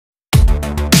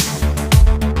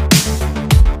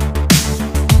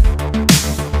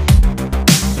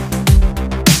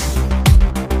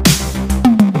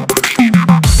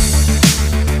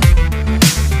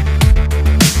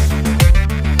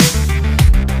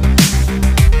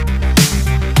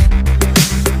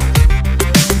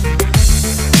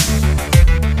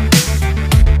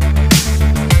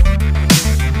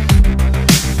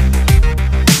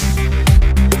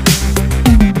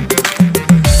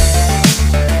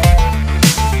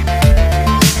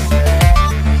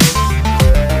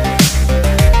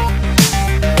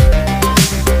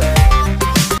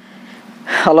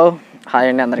Hello hi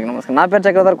అండి, అందరికీ నమస్కారం. నా పేరు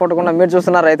చగలర కొట్టకుండా మీరు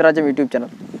చూస్తున్నారు రైతు రాజ్యం యూట్యూబ్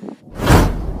ఛానల్.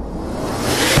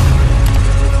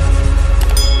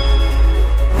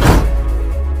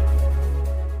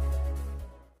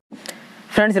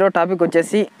 ఫ్రెండ్స్, ఈరోజు టాపిక్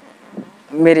వచ్చేసి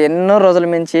మీరు ఎన్నో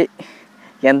రోజుల నుంచి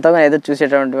ఎంతోగా ఎదురు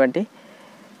చూసేటటువంటి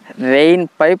రెయిన్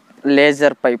పైప్,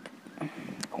 లేజర్ పైప్,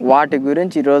 వాటి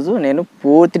గురించి ఈరోజు నేను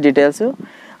పూర్తి డీటెయిల్స్,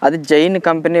 అది జైన్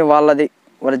కంపెనీ వాళ్ళది,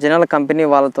 ఒరిజినల్ కంపెనీ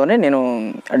వాళ్ళతోనే నేను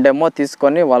డెమో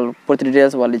తీసుకొని వాళ్ళు పూర్తి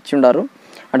డీటెయిల్స్ వాళ్ళు ఇచ్చి ఉండారు.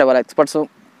 అంటే వాళ్ళ ఎక్స్పర్ట్స్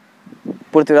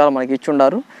పూర్తి వివరాలు మనకి ఇచ్చి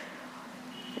ఉండారు.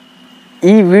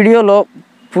 ఈ వీడియోలో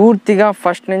పూర్తిగా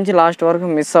ఫస్ట్ నుంచి లాస్ట్ వరకు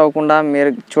మిస్ అవ్వకుండా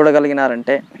మీరు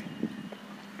చూడగలిగినారంటే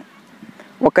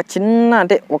ఒక చిన్న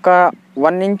అంటే ఒక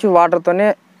 1 ఇంచ్ వాటర్తోనే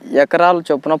ఎకరాలు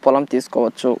చొప్పున పొలం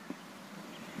తీసుకోవచ్చు.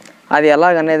 అది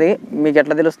ఎలాగనేది మీకు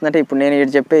ఎట్లా తెలుస్తుందంటే, ఇప్పుడు నేను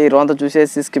ఇటు చెప్పే ఈ రోంత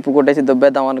చూసేసి స్కిప్ కొట్టేసి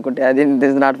దుబ్బేద్దాం అనుకుంటే అది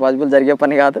దిస్ నాట్ పాసిబుల్, జరిగే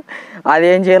పని కాదు. అది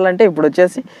ఏం చేయాలంటే ఇప్పుడు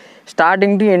వచ్చేసి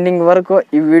స్టార్టింగ్ టు ఎండింగ్ వరకు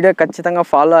ఈ వీడియో ఖచ్చితంగా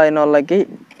ఫాలో అయిన వాళ్ళకి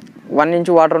 1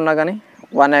 ఇంచ్ వాటర్ ఉన్నా కానీ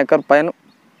 1 ఎకర్ పైన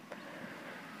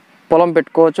పొలం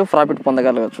పెట్టుకోవచ్చు, ప్రాఫిట్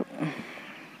పొందగలగచ్చు.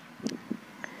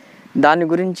 దాని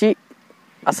గురించి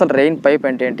అసలు రెయిన్ పైప్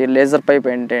అంటే ఏంటి, లేజర్ పైప్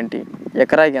అంటే ఏంటి,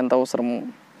 ఎకరాకి ఎంత అవసరము,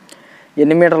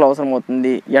 ఎన్ని మీటర్లు అవసరం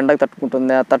అవుతుంది, ఎండకు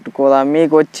తట్టుకుంటుందా తట్టుకోదా,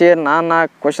 మీకు వచ్చే నా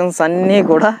క్వశ్చన్స్ అన్నీ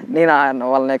కూడా నేను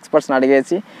వాళ్ళని ఎక్స్పర్ట్స్ని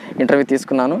అడిగేసి ఇంటర్వ్యూ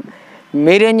తీసుకున్నాను.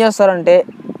 మీరేం చేస్తారంటే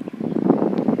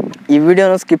ఈ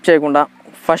వీడియోను స్కిప్ చేయకుండా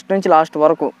ఫస్ట్ నుంచి లాస్ట్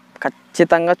వరకు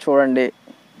ఖచ్చితంగా చూడండి.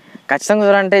 ఖచ్చితంగా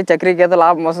చూడండి, చక్రీకి ఏదో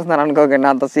లాభం వస్తుందని అనుకోకండి,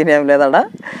 అంత సీన్ ఏం లేదడ,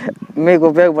 మీకు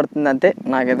ఉపయోగపడుతుంది అంతే.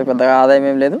 నాకైతే పెద్దగా ఆదాయం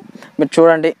ఏం లేదు. మీరు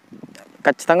చూడండి,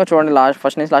 ఖచ్చితంగా చూడండి,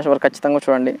 ఫస్ట్ నుంచి లాస్ట్ వరకు ఖచ్చితంగా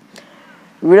చూడండి.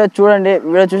 వీడియో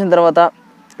చూసిన తర్వాత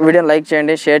వీడియోని లైక్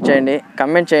చేయండి, షేర్ చేయండి,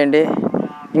 కమెంట్ చేయండి.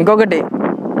 ఇంకొకటి,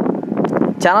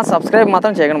 ఛానల్ సబ్స్క్రైబ్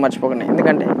మాత్రం చేయకుండా మర్చిపోకండి,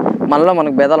 ఎందుకంటే మనలో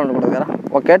మనకు భేదాలు ఉండకూడదు కదా.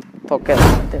 ఒకే తొక్కేది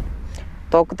అంతే,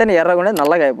 తొక్కితేనే ఎర్రగా ఉండేది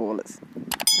నల్లగా అయిపోవాలి.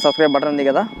 సబ్స్క్రైబ్ బటన్ ఉంది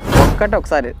కదా,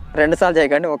 ఒకసారి 2 సార్లు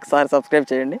చేయకండి, ఒకసారి సబ్స్క్రైబ్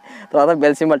చేయండి, తర్వాత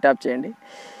బెల్ సింబల్ ట్యాప్ చేయండి.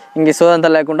 ఇంక ఈ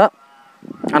సోదంతా లేకుండా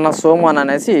అన్న సోము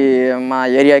అనేసి మా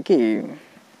ఏరియాకి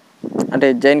అంటే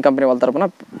జైన్ కంపెనీ వాళ్ళ తరపున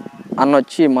అన్న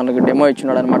వచ్చి మనకు డెమో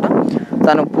ఇచ్చినాడు అనమాట.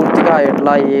 తను పూర్తిగా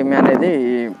ఎట్లా ఏమి అనేది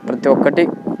ప్రతి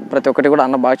ఒక్కటి కూడా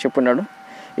అన్న బాగా చెప్పున్నాడు.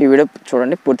 ఈ వీడియో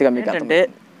చూడండి పూర్తిగా. మీకు అంటే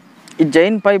ఈ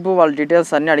జైన్ పైపు వాళ్ళ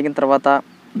డీటెయిల్స్ అన్నీ అడిగిన తర్వాత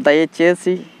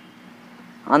దయచేసి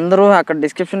అందరూ అక్కడ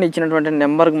డిస్క్రిప్షన్లో ఇచ్చినటువంటి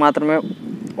నెంబర్కి మాత్రమే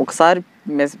ఒకసారి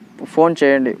ఫోన్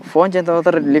చేయండి. ఫోన్ చేసిన తర్వాత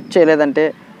లిఫ్ట్ చేయలేదంటే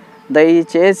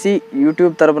దయచేసి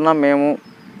యూట్యూబ్ తరపున మేము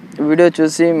వీడియో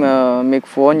చూసి మీకు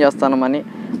ఫోన్ చేస్తామని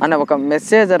అనే ఒక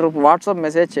మెసేజ్, వాట్సాప్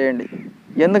మెసేజ్ చేయండి.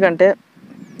 ఎందుకంటే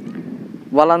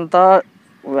వాళ్ళంతా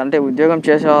అంటే ఉద్యోగం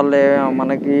చేసే వాళ్ళే,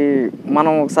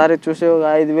 మనం ఒకసారి చూసే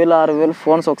 5,000 6,000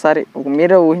 ఫోన్స్ ఒకసారి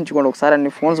మీరే ఊహించుకోండి, ఒకసారి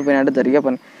అన్ని ఫోన్స్ పోయినట్టే జరిగే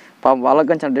పని. వాళ్ళకి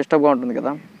కొంచెం డిస్టర్బ్గా ఉంటుంది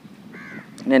కదా.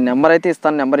 నేను నెంబర్ అయితే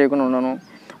ఇస్తాను, నెంబర్ ఇవ్వకుండా ఉన్నాను.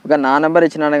 ఒక నా నెంబర్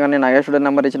ఇచ్చినా కానీ, నాగేశ్వరుడు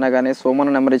నెంబర్ ఇచ్చినా కానీ,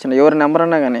 సోమన్ నెంబర్ ఇచ్చినా, ఎవరి నెంబర్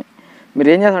అన్నా కానీ మీరు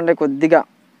ఏం చేస్తారంటే కొద్దిగా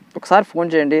ఒకసారి ఫోన్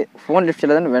చేయండి. ఫోన్ లిఫ్ట్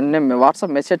చేయలేదని వెంటనే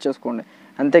వాట్సాప్ మెసేజ్ చేసుకోండి.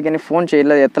 అంతేగాని ఫోన్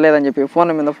చేయలేదు, ఎత్తలేదని చెప్పి ఫోన్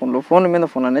మీద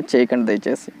ఫోన్ అనేది చేయకండి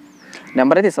దయచేసి.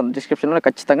 నెంబర్ అయితే ఇస్తాను డిస్క్రిప్షన్లో,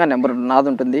 ఖచ్చితంగా నెంబర్ నాది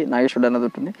ఉంటుంది, నాగేశ్వరుడు అన్నది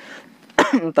ఉంటుంది,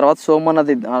 తర్వాత సోము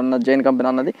అన్నది జైన్ కంపెనీ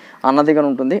అన్నది కానీ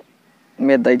ఉంటుంది.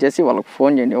 మీరు దయచేసి వాళ్ళకి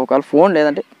ఫోన్ చేయండి. ఒకవేళ ఫోన్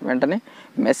లేదంటే వెంటనే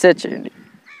మెసేజ్ చేయండి.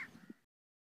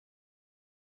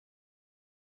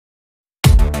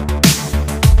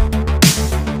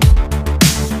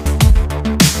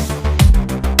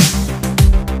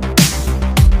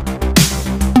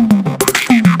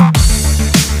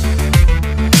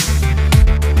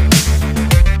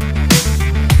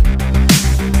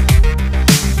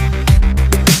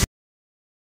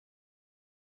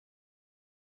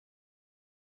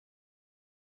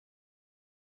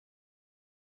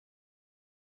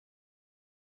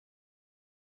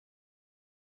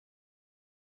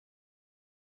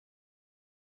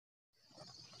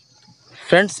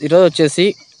 ఫ్రెండ్స్, ఈరోజు వచ్చేసి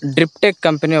డ్రిప్టెక్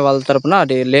కంపెనీ వాళ్ళ తరపున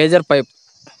అది లేజర్ పైప్,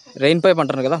 రెయిన్ పైప్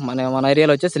అంటారు కదా, మన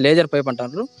ఏరియాలో వచ్చేసి లేజర్ పైప్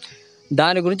అంటారు.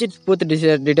 దాని గురించి పూర్తి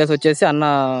డీటెయిల్స్ వచ్చేసి అన్న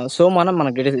సోము అన్న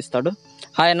మనకు డీటెయిల్స్ ఇస్తాడు.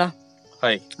 హాయ్ అన్న.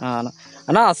 హాయ్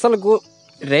అన్న, అసలు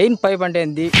రెయిన్ పైప్ అంటే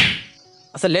ఏంది,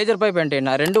 అసలు లేజర్ పైప్ అంటే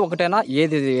ఏంటి, రెండు ఒకటేనా,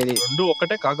 ఏది రెండు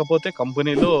ఒకటే, కాకపోతే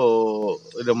కంపెనీలో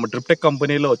డ్రిప్టెక్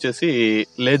కంపెనీలో వచ్చేసి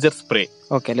laser spray,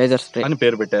 okay, laser spray అని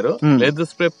పేరు పెట్టారు.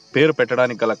 లేజర్ స్ప్రే పేరు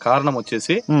పెట్టడానికి గల కారణం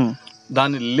వచ్చేసి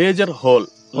దాని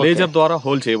లేజర్ ద్వారా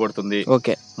హోల్ చేయబడుతుంది.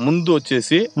 ఓకే, ముందు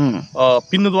వచ్చేసి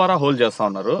పిన్ ద్వారా హోల్ చేస్తా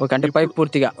ఉన్నారు, పైప్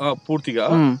పూర్తిగా.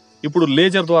 ఇప్పుడు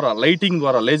లేజర్ ద్వారా,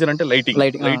 లేజర్ అంటే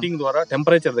లైటింగ్ ద్వారా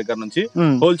టెంపరేచర్ దగ్గర నుంచి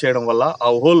హోల్ చేయడం వల్ల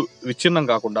ఆ హోల్ విచ్ఛిన్నం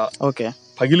కాకుండా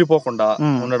పగిలిపోకుండా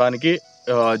ఉండడానికి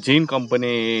జైన్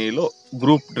కంపెనీలో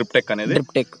గ్రూప్ డ్రిప్టెక్ అనేది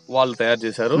వాళ్ళు తయారు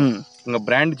చేశారు. ఇంకా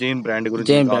బ్రాండ్ జైన్ బ్రాండ్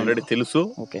గురించి ఆల్రెడీ తెలుసు.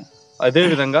 అదే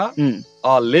విధంగా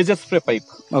ఆ లేజర్ స్ప్రే పైప్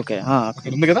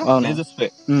ఉంది కదా, లేజర్ స్ప్రే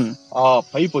ఆ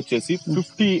పైప్ వచ్చేసి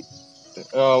 50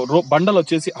 బండల్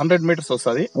వచ్చేసి 100 మీటర్స్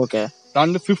వస్తుంది.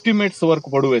 దాంట్లో 50 మీటర్స్ వరకు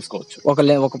పొడవు వేసుకోవచ్చు.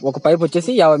 ఒక పైప్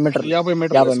వచ్చేసి 50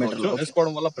 మీటర్లు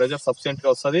వేసుకోవడం వల్ల ప్రెజర్ సఫిషియెంట్ గా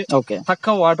వస్తుంది.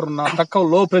 తక్కువ వాటర్ ఉన్న తక్కువ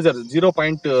లో ప్రెజర్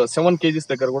 0.7 kgs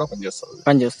దగ్గర కూడా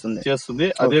పనిచేస్తుంది.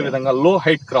 అదే విధంగా లో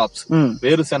హైట్ క్రాప్స్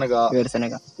వేరుశెనగ,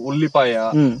 ఉల్లిపాయ,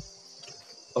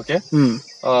 ఓకే,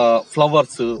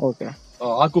 ఫ్లవర్స్,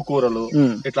 ఆకుకూరలు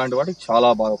ఇట్లాంటి వాటికి చాలా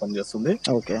బాగా పనిచేస్తుంది.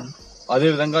 అదే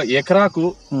విధంగా ఎకరాకు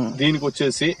దీనికి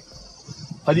వచ్చేసి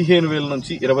 15,000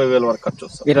 నుంచి 20,000 వరకు ఖర్చు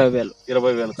వస్తుంది.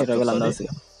 20,000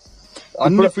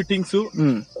 అన్ని ఫిట్టింగ్స్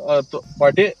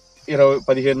వాటి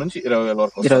 15,000 నుంచి 20,000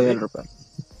 వరకు 20,000 రూపాయలు.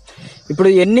 ఇప్పుడు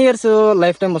ఎన్ని ఇయర్స్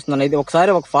లైఫ్ టైం వస్తుంది ఇది?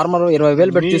 ఒకసారి ఒక ఫార్మర్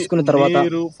 20,000 పెట్టి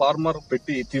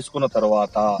తీసుకున్న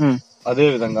తర్వాత అదే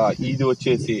విధంగా ఇది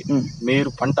వచ్చేసి మీరు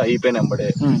పంట అయిపోయిన వెంబడే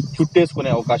చుట్టేసుకునే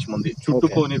అవకాశం ఉంది.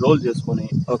 చుట్టుకొని రోల్ చేసుకుని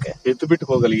ఎత్తు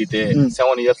పెట్టుకోగలిగితే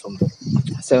 7 ఇయర్స్ ఉంటుంది.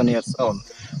 7 ఇయర్స్. అవును.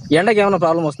 ఎండకి ఏమైనా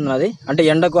ప్రాబ్లం వస్తుంది అది? అంటే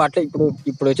ఎండకు అట్లా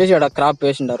ఇప్పుడు వచ్చేసి క్రాప్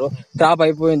వేసిండారు, క్రాప్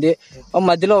అయిపోయింది,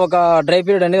 మధ్యలో ఒక డ్రై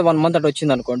పీరియడ్ అనేది 1 month అట్లా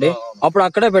వచ్చింది అనుకోండి, అప్పుడు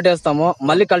అక్కడే పెట్టేస్తాము.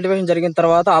 మళ్ళీ కల్టివేషన్ జరిగిన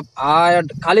తర్వాత ఆ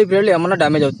ఖాళీ పీరియడ్ లో ఏమన్నా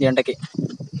డ్యామేజ్ అవుతుంది ఎండకి?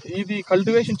 ఇది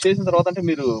కల్టివేషన్ చేసిన తర్వాత అంటే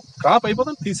మీరు క్రాప్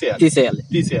అయిపోతే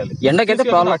తీసేయాలి. ఎండకైతే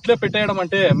ప్రాబ్లం. అట్లే పెట్టేయడం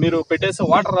అంటే మీరు పెట్టేస్తే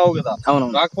వాటర్ రావు కదా,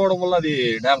 రాకపోవడం వల్ల అది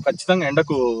ఖచ్చితంగా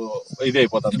ఎండకు ఇది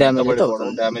అయిపోతుంది,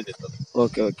 డ్యామేజ్ అవుతుంది.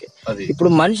 ఓకే.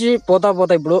 ఇప్పుడు మనిషి పోతా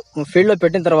ఇప్పుడు ఫీల్డ్ లో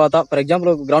పెట్టిన తర్వాత ఫర్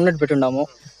ఎగ్జాంపుల్ గ్రౌండ్ నెట్ పెట్టున్నాము,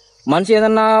 మనిషి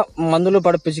ఏదన్నా మందులు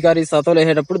పిచికారి సతోలు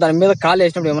వేసేటప్పుడు దాని మీద కాలు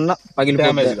వేసినప్పుడు ఏమన్నా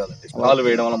డ్యామేజ్ కాలు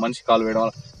వేయడం వల్ల, మనిషి కాలు వేయడం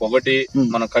వల్ల ఒకటి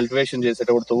మనం కల్టివేషన్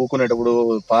చేసేటప్పుడు తవ్వుకునేటప్పుడు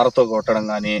పారతో కొట్టడం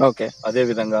గానీ, అదే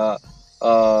విధంగా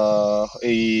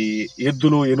ఈ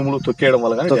ఎద్దులు ఎనుములు తొక్కేయడం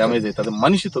వల్ల కానీ డ్యామేజ్ అవుతుంది.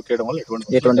 మనిషి తొక్కేయడం వల్ల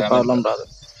ఎటువంటి ప్రాబ్లం రాదు.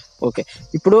 ఓకే.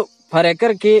 ఇప్పుడు పర్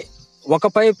ఎకర్కి ఒక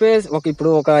పైప్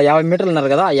ఇప్పుడు ఒక 50 మీటర్లు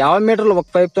ఉన్నారు కదా, 50 మీటర్లు ఒక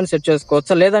పైప్ తో సెట్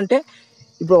చేసుకోవచ్చా? లేదంటే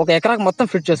ఇప్పుడు ఒక ఎకరాకు మొత్తం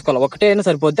ఫిట్ చేసుకోవాలి, ఒకటే అయినా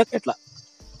సరిపోద్దా? ఎట్లా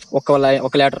ఒక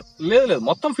లీటర్? లేదు,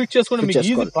 మొత్తం ఫిట్ చేసుకుంటే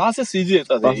మీకు ప్రాసెస్ ఈజీ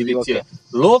అవుతుంది. ఇది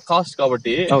లో కాస్ట్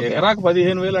కాబట్టి ఎకరాకు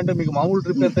 15,000 అంటే మీకు మామూలు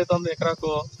ట్రిప్ ఎంత అవుతుంది?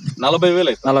 ఎకరాకు 40,000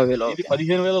 అవుతుంది. ఇది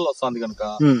 15,000 వస్తుంది కనుక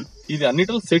ఇది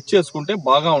అన్నిటిలో సెట్ చేసుకుంటే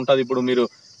బాగా ఉంటది. ఇప్పుడు మీరు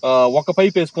ఒక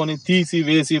పైప్ వేసుకొని తీసి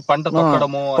వేసి పంట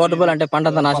తొక్కడము, అంటే పంట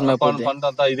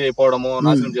అంతా ఇది అయిపోవడము,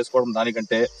 నాశనం చేసుకోవడం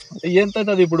దానికంటే ఎంత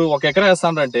అవుతుంది? ఇప్పుడు ఒక ఎకరా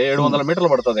వేస్తానంటే 700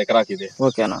 మీటర్లు పడుతుంది ఎకరాకి. ఇది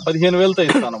 15,000తో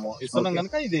ఇస్తున్నాం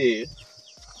కనుక ఇది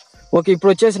ఓకే.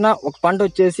 ఇప్పుడు వచ్చేసిన ఒక పంట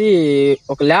వచ్చేసి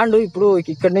ఒక ల్యాండ్ ఇప్పుడు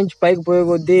ఇక్కడ నుంచి పైకి పోయే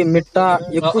కొద్దీ మిట్ట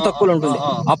ఎక్కువ తక్కువ ఉంటుంది,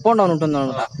 అప్ అండ్ డౌన్ ఉంటుంది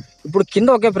అనమాట. ఇప్పుడు కింద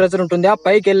ఒకే ప్రెజర్ ఉంటుంది, ఆ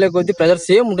పైకి వెళ్లే కొద్దీ ప్రెజర్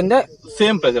సేమ్ ఉంటుందా?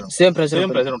 సేమ్ ప్రెజర్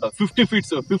ఉంటుంది.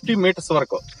 50 మీటర్స్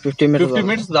వరకు 50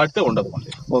 మీటర్స్ దాటితే ఉండదు.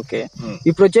 ఓకే.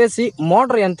 ఇప్పుడు వచ్చేసి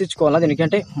మోటార్ ఎంత ఇచ్చుకోవాలా దీనికి?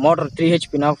 అంటే మోటార్ 3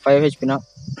 HP 5 HP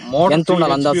ఎంత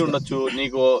ఉండాలి అందాజు? ఉండొచ్చు.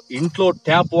 నీకు ఇంట్లో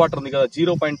ట్యాప్ వాటర్ ఉంది కదా,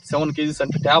 0.7 kgs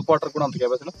అంటే ట్యాప్ వాటర్ కూడా అంత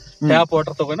కెపాసిటీ. ట్యాప్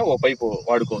వాటర్ తో ఒక పైపు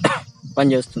వాడుకోవచ్చు,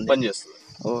 పనిచేస్తుంది.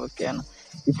 ఓకే అన్న.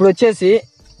 ఇప్పుడు వచ్చేసి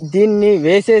దీన్ని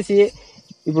వేసేసి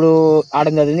ఇప్పుడు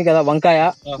ఆడింది కదా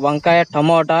వంకాయ,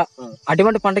 టమోటా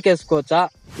అటువంటి పంటకి వేసుకోవచ్చా?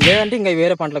 లేదంటే ఇంకా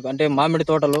వేరే పంటలకు అంటే మామిడి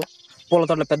తోటలు, పూల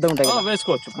తోటలు పెద్దగా ఉంటాయి కదా,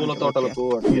 వేసుకోవచ్చు. పూల తోటలకు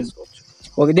వేసుకోవచ్చు.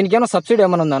 ఓకే. దీనికి ఏమైనా సబ్సిడీ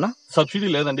ఏమైనా ఉందా? సబ్సిడీ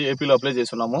లేదండి, ఏపీలో అప్లై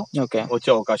చేస్తున్నాము. ఓకే. వచ్చే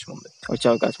అవకాశం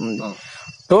ఉంది.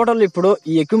 టోటల్ ఇప్పుడు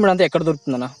ఈ ఎక్విప్మెంట్ అంతా ఎక్కడ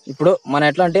దొరుకుతుందన్న? ఇప్పుడు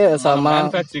మన ఎట్లా అంటే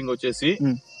మ్యానుఫ్యాక్చరింగ్ వచ్చేసి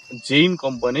జైన్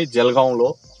కంపెనీ జల్గావ్ లో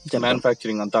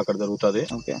మ్యానుఫ్యాక్చరింగ్ అంతా అక్కడ జరుగుతుంది.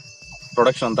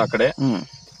 ప్రొడక్షన్ అంతా అక్కడే.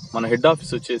 మన హెడ్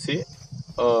ఆఫీస్ వచ్చేసి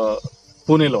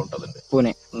పూణేలో ఉంటదండి.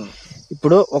 పూణే.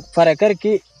 ఇప్పుడు ఫర్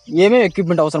ఎకర్కి ఏమేమి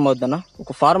ఎక్విప్మెంట్ అవసరం అవుతుందన్న?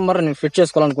 ఒక ఫార్మర్ నేను ఫిట్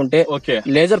చేసుకోవాలనుకుంటే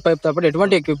లేజర్ పైప్ తో పాటు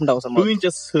ఎటువంటి ఎక్విప్మెంట్ అవసరం? 2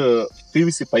 inches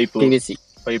PVC pipe,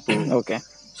 okay,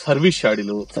 service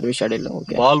షాడీలు,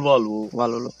 okay,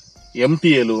 valve,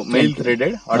 MTAలు, mail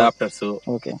threaded adapters,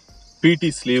 okay,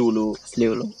 PT స్లీవ్లు,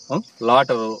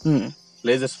 later,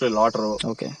 laser spray later,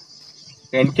 okay,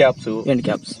 end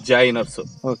caps, joiners.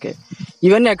 Okay.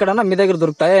 ఇవన్నీ ఎక్కడన్నా మీ దగ్గర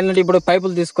దొరుకుతాయి? ఏంటంటే ఇప్పుడు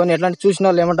పైపులు తీసుకొని ఎట్లాంటి చూసిన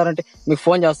వాళ్ళు ఏమంటారంటే మీకు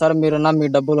ఫోన్ చేస్తారు, మీరు మీ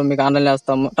డబ్బులు మీకు ఆన్లైన్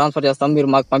చేస్తాము, ట్రాన్స్ఫర్ చేస్తాము, మీరు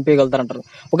మాకు పంపించగలుగుతారంటారు.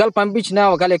 ఒకవేళ పంపించినా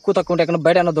ఒకవేళ ఎక్కువ తక్కువ ఉంటే ఎక్కడ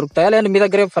బయట ఏమైనా దొరుకుతాయా? లేదంటే మీ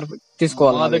దగ్గరే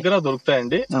తీసుకోవాలి? మా దగ్గర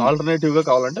దొరుకుతాయండి. ఆల్టర్నేటివ్ గా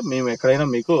కావాలంటే మేము ఎక్కడైనా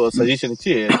మీకు సజెషన్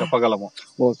ఇచ్చి చెప్పగలము.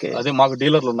 ఓకే. అదే మాకు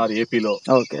డీలర్లు ఉన్నారు ఏపీలో,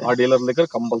 ఆ డీలర్ దగ్గర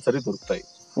కంపల్సరీ దొరుకుతాయి.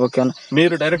 ఓకే.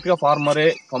 మీరు డైరెక్ట్ గా ఫార్మరే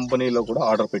కంపెనీలో కూడా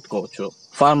ఆర్డర్ పెట్టుకోవచ్చు.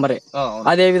 ఫార్మరే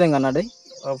అదే విధంగా అన్నది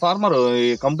ఫార్మర్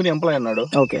కంపెనీ ఎంప్లాయ్ అన్నాడు.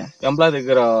 ఓకే. ఎంప్లాయ్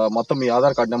దగ్గర మొత్తం మీ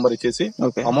ఆధార్ కార్డ్ నెంబర్ ఇచ్చేసి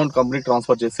అమౌంట్ కంపెనీ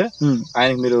ట్రాన్స్ఫర్ చేస్తే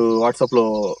ఆయనకి మీరు వాట్సాప్ లో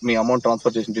మీ అమౌంట్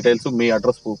ట్రాన్స్ఫర్ చేసిన డీటెయిల్స్ మీ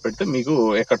అడ్రస్ పెడితే మీకు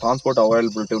ఎక్కడ ట్రాన్స్పోర్ట్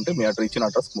అవైలబిలిటీ ఉంటే మీ అడ్రస్ ఇచ్చిన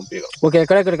అడ్రస్ పంపించగలరు. ఓకే.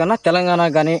 ఎక్కడెక్కడికన్నా తెలంగాణ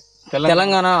గానీ,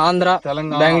 తెలంగాణ, ఆంధ్ర,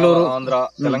 బెంగళూరు,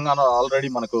 తెలంగాణ ఆల్రెడీ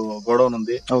మనకు గోడౌన్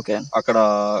ఉంది. ఓకే. అక్కడ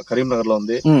కరీంనగర్ లో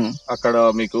ఉంది. అక్కడ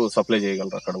మీకు సప్లై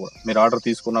చేయగలరు. అక్కడ కూడా మీరు ఆర్డర్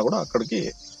తీసుకున్నా కూడా అక్కడికి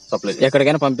సప్లై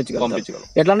ఎక్కడికైనా పంపించగలరు.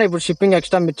 ఎట్లా ఇప్పుడు షిప్పింగ్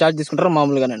ఎక్స్ట్రా మీరు చార్జ్ తీసుకుంటారా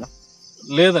మామూలుగానే?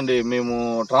 లేదండి, మేము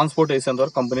ట్రాన్స్పోర్ట్ వేసేంత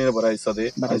వరకు కంపెనీనే భరాయిస్తుంది.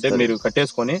 అంటే మీరు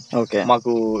కట్టేసుకొని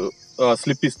మాకు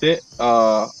స్లిప్ ఇస్తే,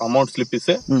 అమౌంట్ స్లిప్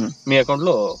ఇస్తే మీ అకౌంట్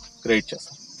లో క్రెడిట్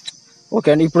చేస్తాం.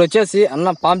 ఓకే అండి. ఇప్పుడు వచ్చేసి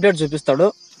అన్న పాంప్లెట్ చూపిస్తాడు,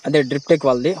 అదే డ్రిప్ టెక్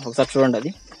వాళ్ళది. ఒకసారి చూడండి,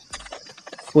 అది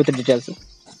పూర్తి డీటెయిల్స్.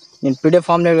 నేను పీడిఎఫ్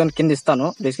ఫామ్ కింద ఇస్తాను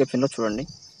డిస్క్రిప్షన్ లో, చూడండి.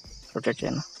 రొటేట్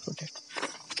చేయను, రొటేట్.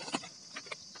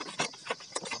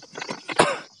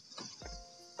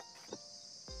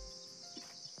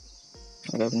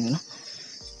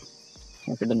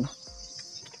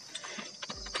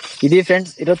 ఇది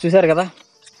ఫ్రెండ్స్, ఈరోజు చూసారు కదా,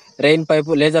 రెయిన్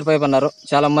పైపు, లేజర్ పైప్ అన్నారు.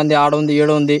 చాలా మంది ఆడ ఉంది,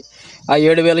 ఏడు ఉంది, ఆ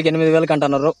 7,000కి 8,000కి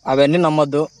అంటున్నారు. అవన్నీ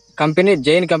నమ్మొద్దు. Company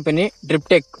Jain company, drip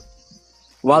tech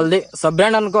వాళ్ళది సబ్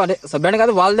బ్రాండ్ అనుకో, అదే సబ్ బ్రాండ్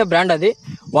కాదు, వాళ్ళదే బ్రాండ్ అది.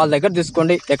 వాళ్ళ దగ్గర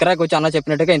తీసుకోండి. ఎకరాకి వచ్చి అన్న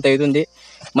చెప్పినట్టుగా ఇంత ఇది ఉంది.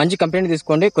 మంచి కంపెనీ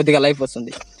తీసుకోండి, కొద్దిగా లైఫ్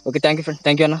వస్తుంది. Okay, thank you friend.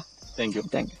 Thank you అన్న. Thank you.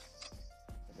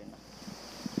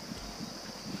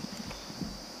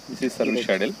 This is service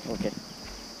saddle. Okay.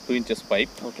 2 inches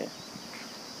pipe. Okay.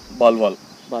 Ball wall.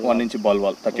 1 inch ball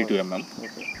wall. 32 mm.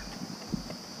 Okay.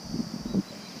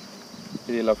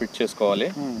 ఇది ఇలా ఫిట్ చేసుకోవాలి.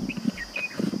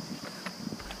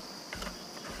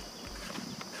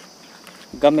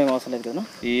 గమ్ ఏం అవసరం లేదు కదా?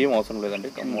 ఏం అవసరం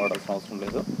లేదండి, గమ్ వాడాల్సిన అవసరం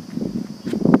లేదు.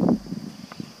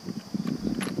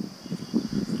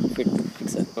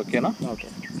 ఫిక్స్. ఓకేనా? Okay.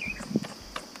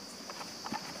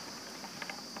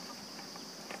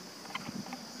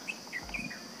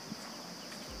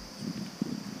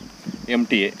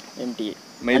 MTA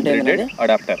mail threaded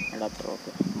adapter.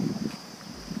 Okay.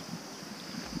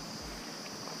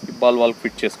 Ball wall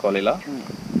fit చేసుకోవాలి ఇలా.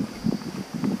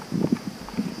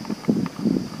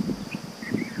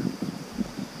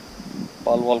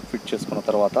 బాల్ వాల్ ఫిట్ చేసుకున్న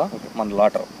తర్వాత మన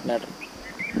లాటర్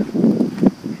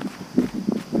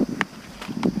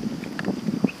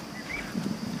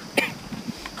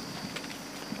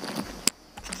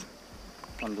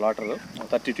మన later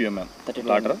 32 mm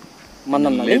later.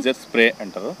 Laser spray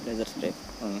అంటారు. Laser spray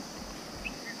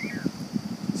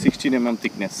 16 mm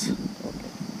thickness.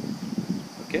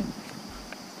 Okay.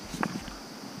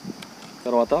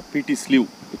 తర్వాత PT slew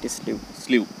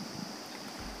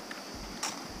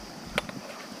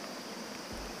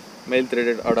mail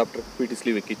threaded adapter PT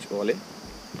slew ఎక్కించుకోవాలి.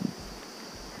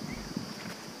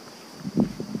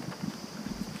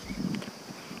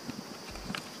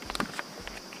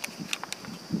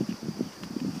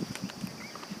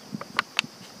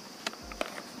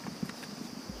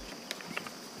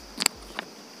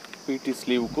 పీటీ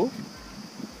స్లీవ్కు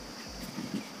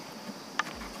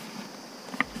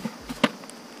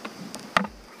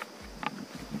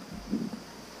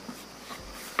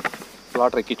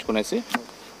ఫ్లాటర్ ఎక్కించుకునేసి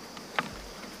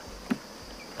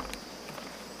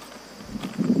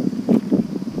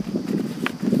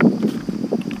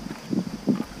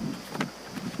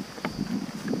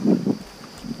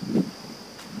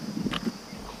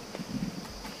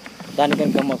దానికి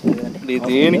గమ్ అవసరం లేదండి.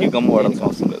 దేనికి గమ్ వాడాల్సిన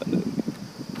అవసరం లేదండి.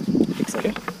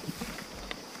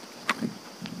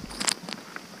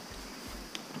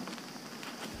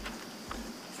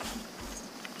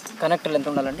 కనెక్టర్లు ఎంత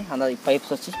ఉండాలండి? అందులో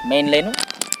పైప్స్ వచ్చి మెయిన్ లైన్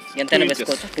ఎంతైనా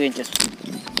వేసుకోవచ్చు. 2 inches.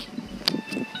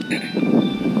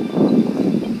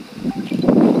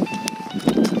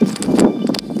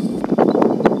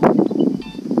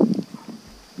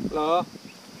 హలో,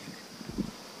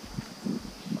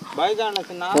 బైక్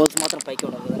హోల్స్ మాత్రం పైకి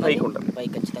ఉండాలి కదా? పైకి ఉండాలి.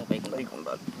 పైకి ఖచ్చితంగా పైకి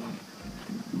ఉండాలి.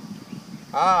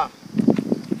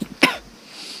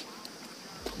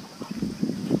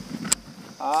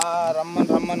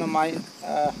 రమ్మను మా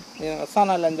నేను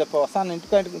వస్తాను అని చెప్పి వస్తాను,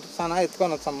 ఇంటికి వస్తానా,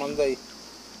 ఎత్తుకొని వస్తాను మందు అయ్యి.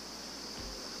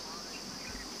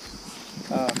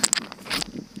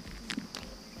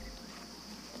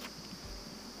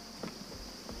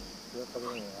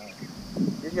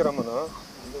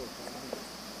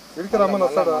 రమ్మను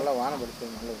వస్తాడు. మళ్ళీ వాన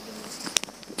పడుతుంది.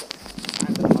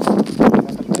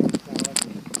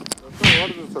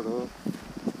 మళ్ళీ చూస్తాడు.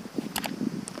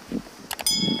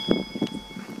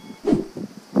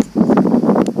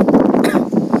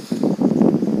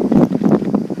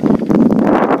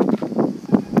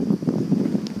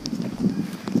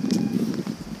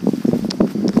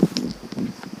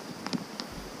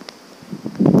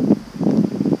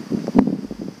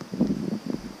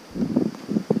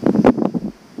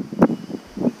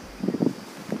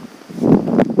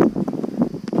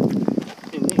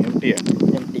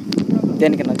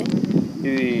 దేనికి అది?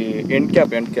 ఇది end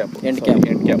cap red end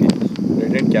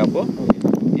cap.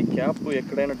 ఈ క్యాప్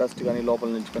ఎక్కడైనా డస్ట్ కానీ లోపల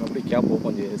నిలిచిపోయినప్పుడు ఈ క్యాప్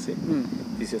ఓపెన్ చేసి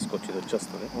తీసేసుకోవచ్చు. ఇది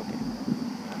వచ్చేస్తుంది. ఓకే,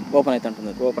 ఓపెన్ అయితే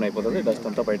ఉంటుంది, ఓపెన్ అయిపోతుంది, డస్ట్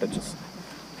అంతా బయట వచ్చేస్తుంది.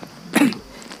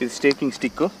 ఇది స్టేకింగ్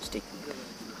స్టిక్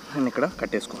అని ఇక్కడ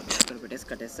కట్టేసుకోవచ్చు.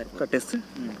 కట్టేస్తే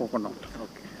పోకుండా ఉంటుంది.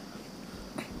 ఓకే,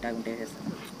 ట్యాగ్ ఉంటే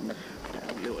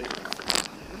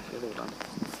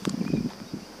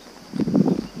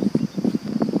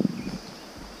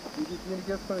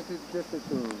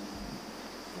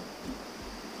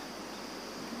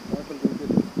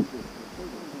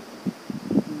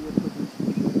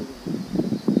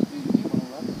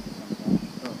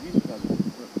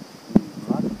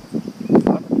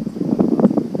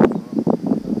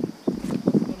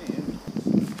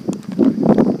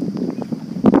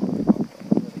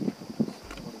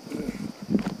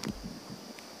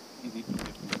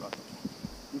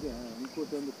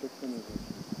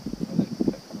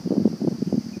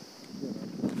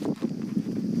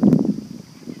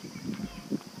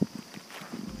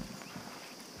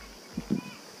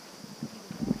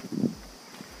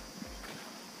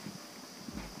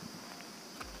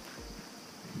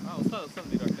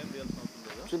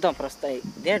చూద్దాం. ప్రస్తుతం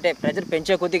ఇదేంటే ప్రెజర్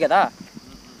పెంచే కొద్ది కదా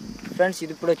ఫ్రెండ్స్.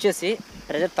 ఇది ఇప్పుడు వచ్చేసి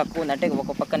ప్రెజర్ తక్కువ ఉంది, అంటే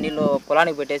ఒక పక్క నీళ్ళు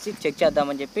పొలానికి పెట్టేసి చెక్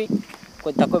చేద్దామని చెప్పి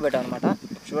కొద్ది తక్కువ పెట్టాం అనమాట.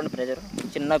 చూడండి ప్రెజర్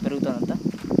చిన్నగా పెరుగుతుంది అంతా.